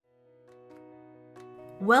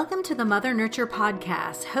Welcome to the Mother Nurture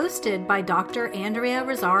Podcast, hosted by Dr. Andrea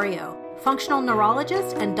Rosario, functional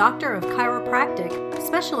neurologist and doctor of chiropractic,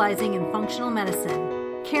 specializing in functional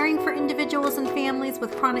medicine, caring for individuals and families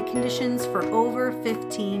with chronic conditions for over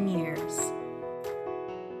 15 years.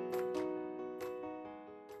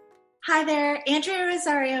 Hi there, Andrea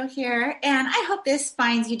Rosario here, and I hope this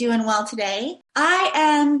finds you doing well today. I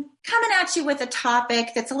am coming at you with a topic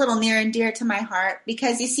that's a little near and dear to my heart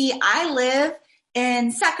because, you see, I live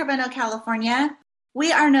in Sacramento, California.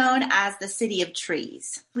 We are known as the city of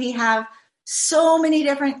trees. We have so many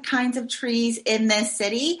different kinds of trees in this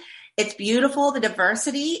city. It's beautiful. The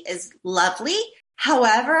diversity is lovely.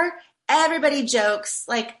 However, everybody jokes,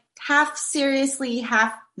 like half seriously,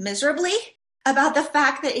 half miserably, about the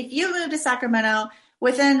fact that if you move to Sacramento,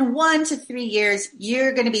 within 1 to 3 years,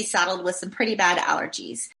 you're going to be saddled with some pretty bad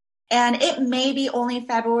allergies. And it may be only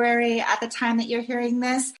February at the time that you're hearing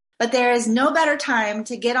this, but there is no better time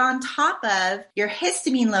to get on top of your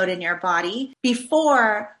histamine load in your body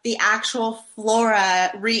before the actual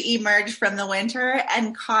flora re-emerge from the winter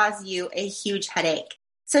and cause you a huge headache.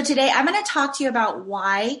 So today I'm going to talk to you about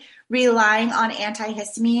why relying on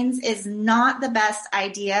antihistamines is not the best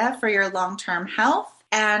idea for your long-term health.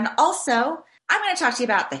 And also, I'm going to talk to you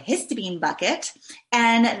about the histamine bucket,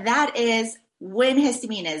 and that is when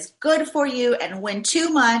histamine is good for you and when too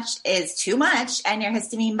much is too much and your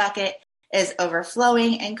histamine bucket is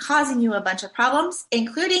overflowing and causing you a bunch of problems,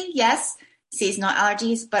 including, yes, seasonal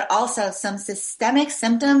allergies, but also some systemic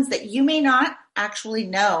symptoms that you may not actually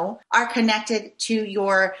know are connected to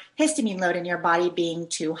your histamine load in your body being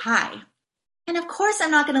too high. And of course,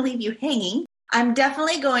 I'm not going to leave you hanging. I'm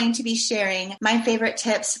definitely going to be sharing my favorite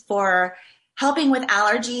tips for helping with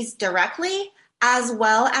allergies directly, as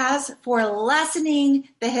well as for lessening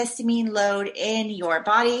the histamine load in your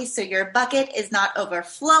body so your bucket is not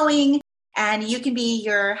overflowing and you can be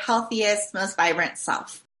your healthiest, most vibrant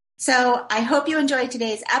self. So I hope you enjoyed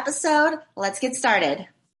today's episode. Let's get started.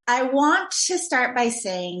 I want to start by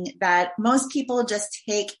saying that most people just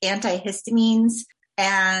take antihistamines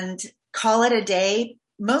and call it a day,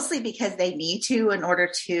 mostly because they need to in order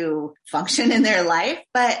to function in their life.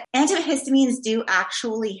 But antihistamines do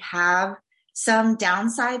actually have some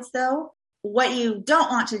downsides, though. What you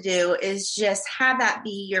don't want to do is just have that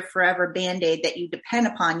be your forever Band-Aid that you depend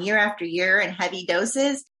upon year after year in heavy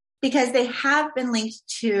doses, because they have been linked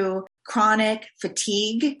to chronic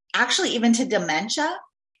fatigue, actually even to dementia.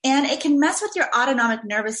 And it can mess with your autonomic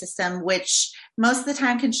nervous system, which most of the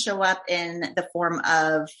time can show up in the form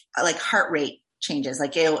of like heart rate changes,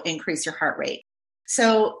 like it'll increase your heart rate.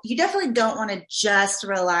 So you definitely don't want to just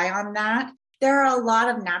rely on that. There are a lot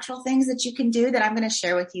of natural things that you can do that I'm going to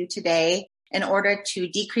share with you today in order to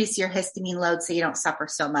decrease your histamine load so you don't suffer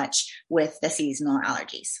so much with the seasonal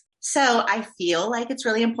allergies. So I feel like it's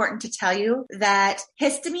really important to tell you that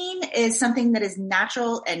histamine is something that is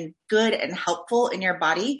natural and good and helpful in your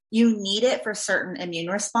body. You need it for certain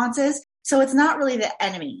immune responses. So it's not really the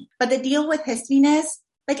enemy. But the deal with histamine is,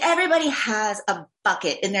 like, everybody has a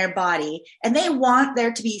bucket in their body and they want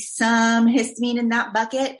there to be some histamine in that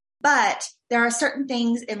bucket. But there are certain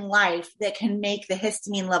things in life that can make the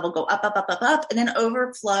histamine level go up, and then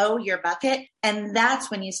overflow your bucket. And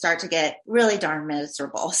that's when you start to get really darn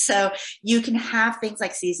miserable. So you can have things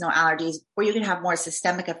like seasonal allergies, or you can have more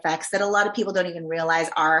systemic effects that a lot of people don't even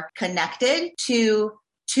realize are connected to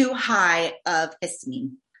too high of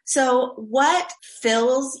histamine. So what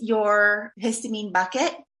fills your histamine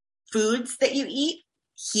bucket? Foods that you eat,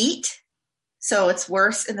 heat. So it's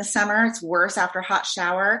worse in the summer. It's worse after a hot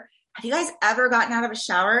shower. Have you guys ever gotten out of a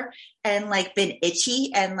shower and like been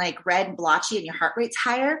itchy and like red and blotchy and your heart rate's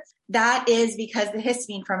higher? That is because the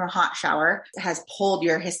histamine from a hot shower has pulled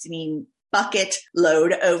your histamine bucket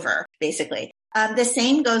load over, basically. The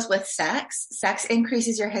same goes with sex. Sex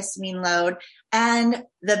increases your histamine load. And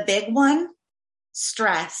the big one,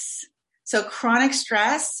 stress. So chronic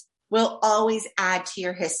stress will always add to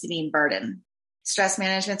your histamine burden. Stress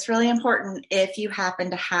management is really important if you happen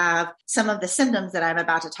to have some of the symptoms that I'm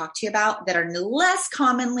about to talk to you about that are less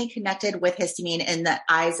commonly connected with histamine in the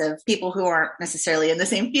eyes of people who aren't necessarily in the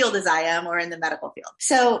same field as I am or in the medical field.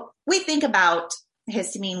 So we think about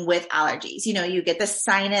histamine with allergies. You know, you get the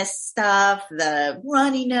sinus stuff, the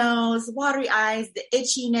runny nose, watery eyes, the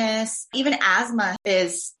itchiness, even asthma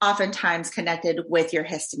is oftentimes connected with your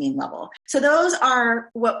histamine level. So those are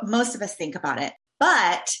what most of us think about it.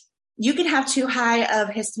 But you can have too high of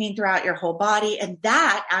histamine throughout your whole body, and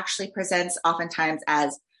that actually presents oftentimes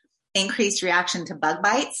as increased reaction to bug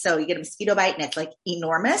bites. So you get a mosquito bite and it's like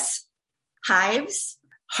enormous. Hives,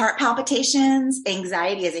 heart palpitations,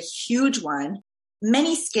 anxiety is a huge one.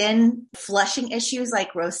 many skin flushing issues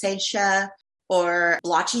like rosacea or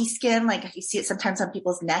blotchy skin, like you see it sometimes on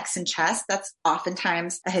people's necks and chests. That's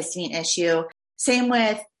oftentimes a histamine issue. Same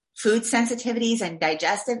with food sensitivities and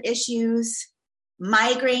digestive issues,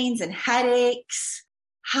 migraines and headaches,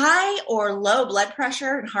 high or low blood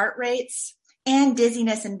pressure and heart rates, and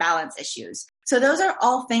dizziness and balance issues. So those are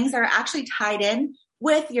all things that are actually tied in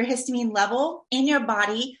with your histamine level in your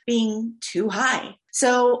body being too high.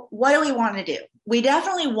 So what do we want to do? We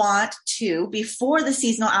definitely want to, before the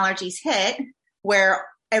seasonal allergies hit, where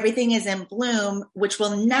everything is in bloom, which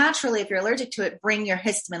will naturally, if you're allergic to it, bring your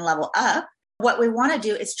histamine level up. What we want to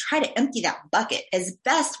do is try to empty that bucket as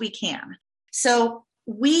best we can. So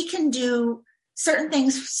we can do certain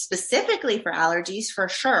things specifically for allergies, for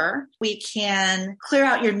sure. We can clear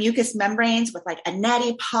out your mucous membranes with like a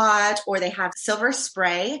neti pot, or they have silver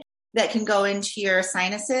spray that can go into your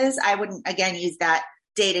sinuses. I wouldn't, again, use that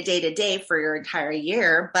day to day for your entire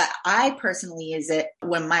year, but I personally use it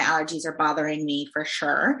when my allergies are bothering me for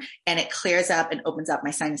sure. And it clears up and opens up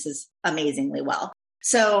my sinuses amazingly well.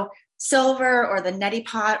 So silver or the neti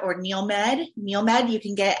pot or Neomed you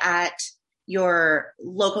can get at your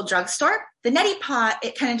local drugstore. The neti pot,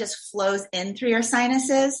 it kind of just flows in through your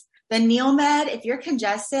sinuses. The Neomed, if you're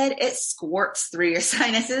congested, it squirts through your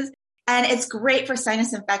sinuses, and it's great for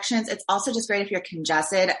sinus infections. It's also just great if you're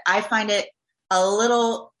congested. I find it a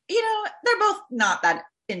little, they're both not that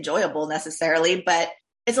enjoyable necessarily, but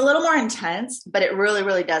it's a little more intense, but it really,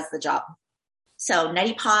 really does the job. So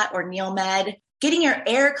neti pot or Neomed, getting your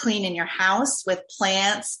air clean in your house with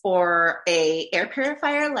plants or a air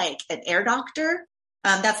purifier like an air doctor.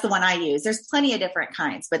 That's the one I use. There's plenty of different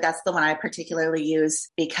kinds, but that's the one I particularly use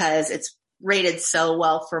because it's rated so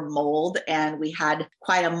well for mold. And we had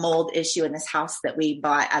quite a mold issue in this house that we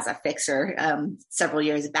bought as a fixer several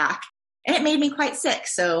years back. And it made me quite sick.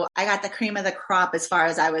 So I got the cream of the crop as far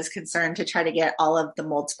as I was concerned to try to get all of the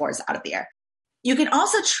mold spores out of the air. You can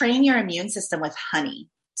also train your immune system with honey.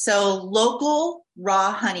 So local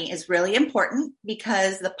raw honey is really important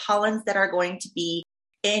because the pollens that are going to be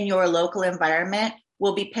in your local environment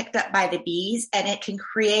will be picked up by the bees, and it can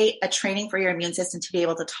create a training for your immune system to be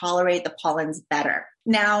able to tolerate the pollens better.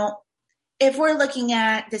 Now, if we're looking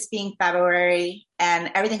at this being February and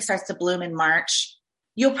everything starts to bloom in March,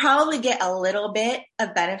 you'll probably get a little bit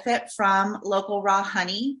of benefit from local raw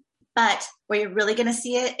honey, but where you're really going to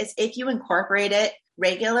see it is if you incorporate it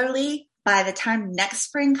regularly. By the time next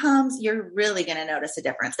spring comes, you're really going to notice a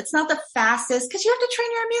difference. It's not the fastest because you have to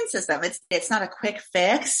train your immune system. It's not a quick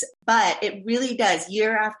fix, but it really does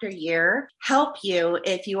year after year help you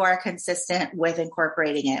if you are consistent with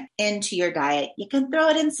incorporating it into your diet. You can throw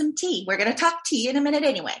it in some tea. We're going to talk tea in a minute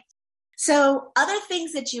anyway. So other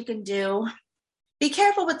things that you can do, be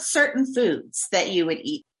careful with certain foods that you would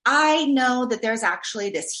eat. I know that there's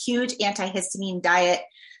actually this huge anti-histamine diet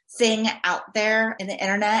thing out there in the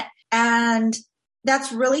internet. And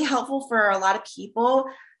that's really helpful for a lot of people,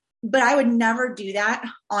 but I would never do that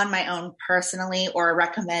on my own personally or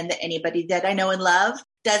recommend that anybody that I know and love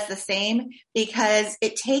does the same because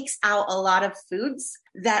it takes out a lot of foods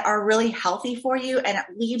that are really healthy for you and it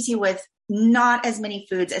leaves you with not as many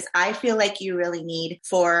foods as I feel like you really need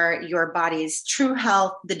for your body's true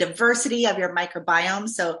health, the diversity of your microbiome.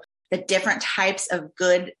 So the different types of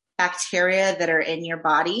good bacteria that are in your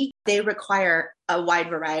body, they require a wide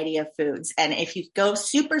variety of foods. And if you go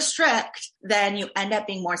super strict, then you end up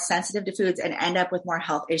being more sensitive to foods and end up with more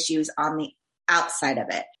health issues on the outside of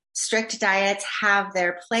it. Strict diets have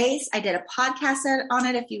their place. I did a podcast on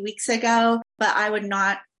it a few weeks ago, but I would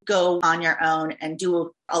not go on your own and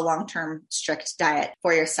do a long-term strict diet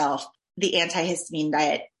for yourself, the antihistamine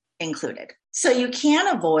diet included. So you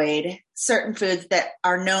can avoid certain foods that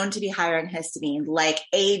are known to be higher in histamine, like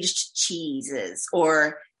aged cheeses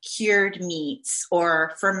or cured meats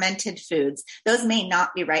or fermented foods. Those may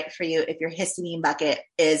not be right for you if your histamine bucket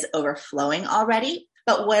is overflowing already.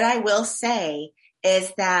 But what I will say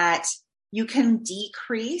is that you can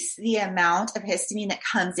decrease the amount of histamine that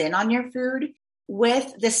comes in on your food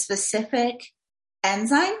with the specific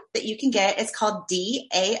enzyme that you can get. It's called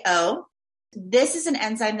DAO. This is an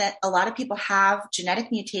enzyme that a lot of people have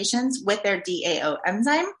genetic mutations with their DAO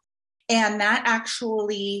enzyme, and that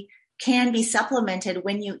actually can be supplemented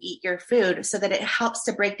when you eat your food so that it helps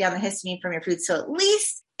to break down the histamine from your food. So at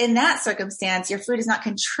least in that circumstance, your food is not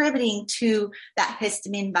contributing to that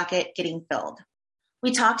histamine bucket getting filled.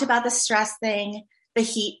 We talked about the stress thing, the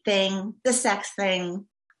heat thing, the sex thing,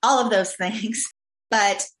 all of those things.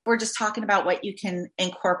 But we're just talking about what you can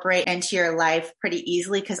incorporate into your life pretty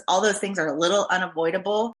easily because all those things are a little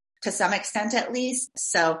unavoidable to some extent at least.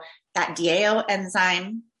 So that DAO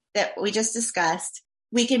enzyme, that we just discussed.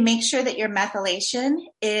 We can make sure that your methylation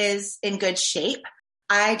is in good shape.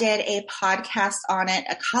 I did a podcast on it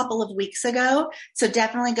a couple of weeks ago, so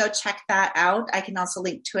definitely go check that out. I can also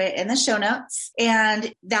link to it in the show notes.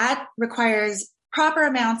 And that requires proper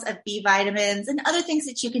amounts of B vitamins and other things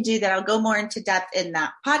that you can do that I'll go more into depth in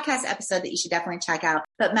that podcast episode that you should definitely check out.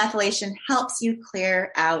 But methylation helps you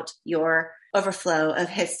clear out your overflow of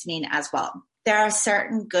histamine as well. There are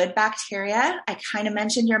certain good bacteria. I kind of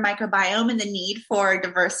mentioned your microbiome and the need for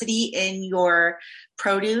diversity in your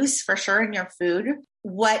produce, for sure, in your food.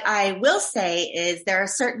 What I will say is there are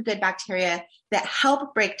certain good bacteria that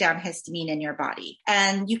help break down histamine in your body.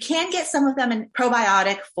 And you can get some of them in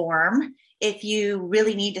probiotic form if you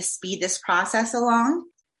really need to speed this process along.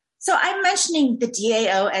 So I'm mentioning the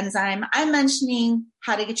DAO enzyme. I'm mentioning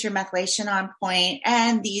how to get your methylation on point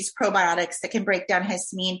and these probiotics that can break down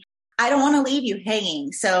histamine. I don't want to leave you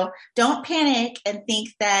hanging. So don't panic and think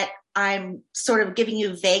that I'm sort of giving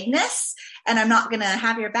you vagueness and I'm not going to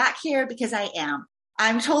have your back here, because I am.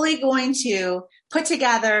 I'm totally going to put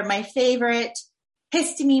together my favorite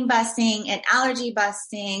histamine busting and allergy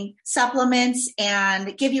busting supplements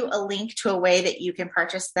and give you a link to a way that you can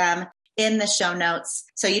purchase them in the show notes.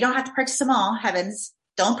 So you don't have to purchase them all. Heavens,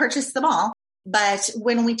 don't purchase them all. But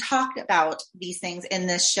when we talk about these things in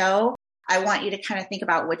this show, I want you to kind of think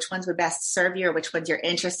about which ones would best serve you or which ones you're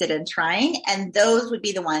interested in trying. And those would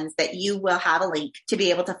be the ones that you will have a link to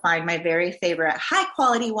be able to find my very favorite high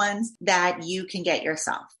quality ones that you can get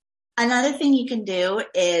yourself. Another thing you can do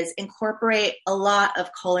is incorporate a lot of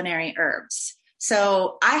culinary herbs.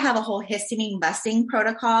 So I have a whole histamine busting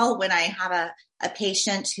protocol when I have a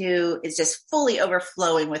patient who is just fully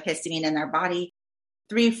overflowing with histamine in their body.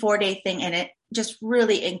 3-4 day thing, and it just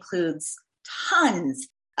really includes tons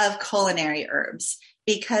of culinary herbs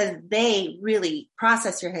because they really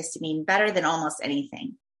process your histamine better than almost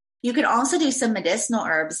anything. You can also do some medicinal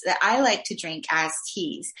herbs that I like to drink as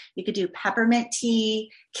teas. You could do peppermint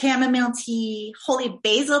tea, chamomile tea, holy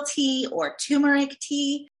basil tea, or turmeric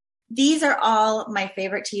tea. These are all my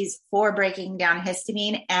favorite teas for breaking down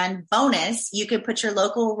histamine. And bonus, you could put your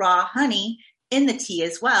local raw honey in the tea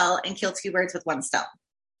as well and kill two birds with one stone.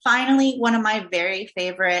 Finally, one of my very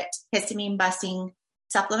favorite histamine busting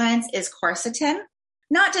supplements is quercetin.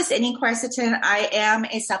 Not just any quercetin. I am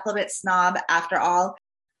a supplement snob after all.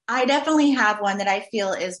 I definitely have one that I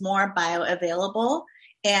feel is more bioavailable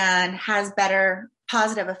and has better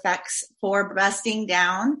positive effects for busting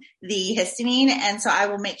down the histamine. And so I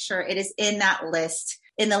will make sure it is in that list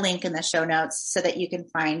in the link in the show notes so that you can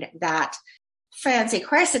find that fancy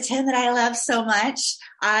quercetin that I love so much.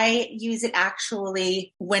 I use it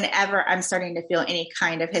actually whenever I'm starting to feel any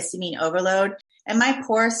kind of histamine overload. And my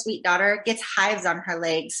poor sweet daughter gets hives on her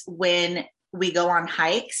legs when we go on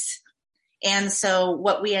hikes. And so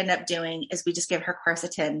what we end up doing is we just give her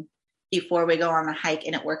quercetin before we go on the hike,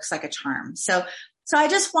 and it works like a charm. So I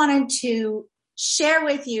just wanted to share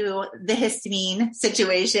with you the histamine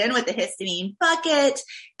situation with the histamine bucket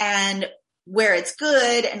and where it's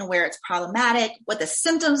good and where it's problematic, what the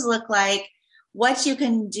symptoms look like, what you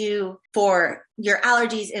can do for your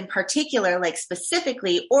allergies in particular, like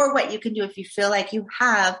specifically, or what you can do if you feel like you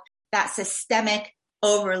have that systemic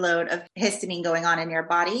overload of histamine going on in your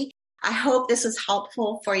body. I hope this was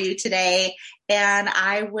helpful for you today, and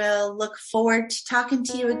I will look forward to talking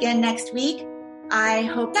to you again next week. I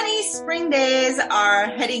hope sunny spring days are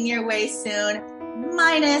heading your way soon,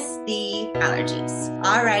 minus the allergies.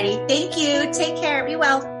 Alrighty, thank you. Take care. Be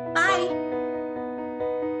well. Bye.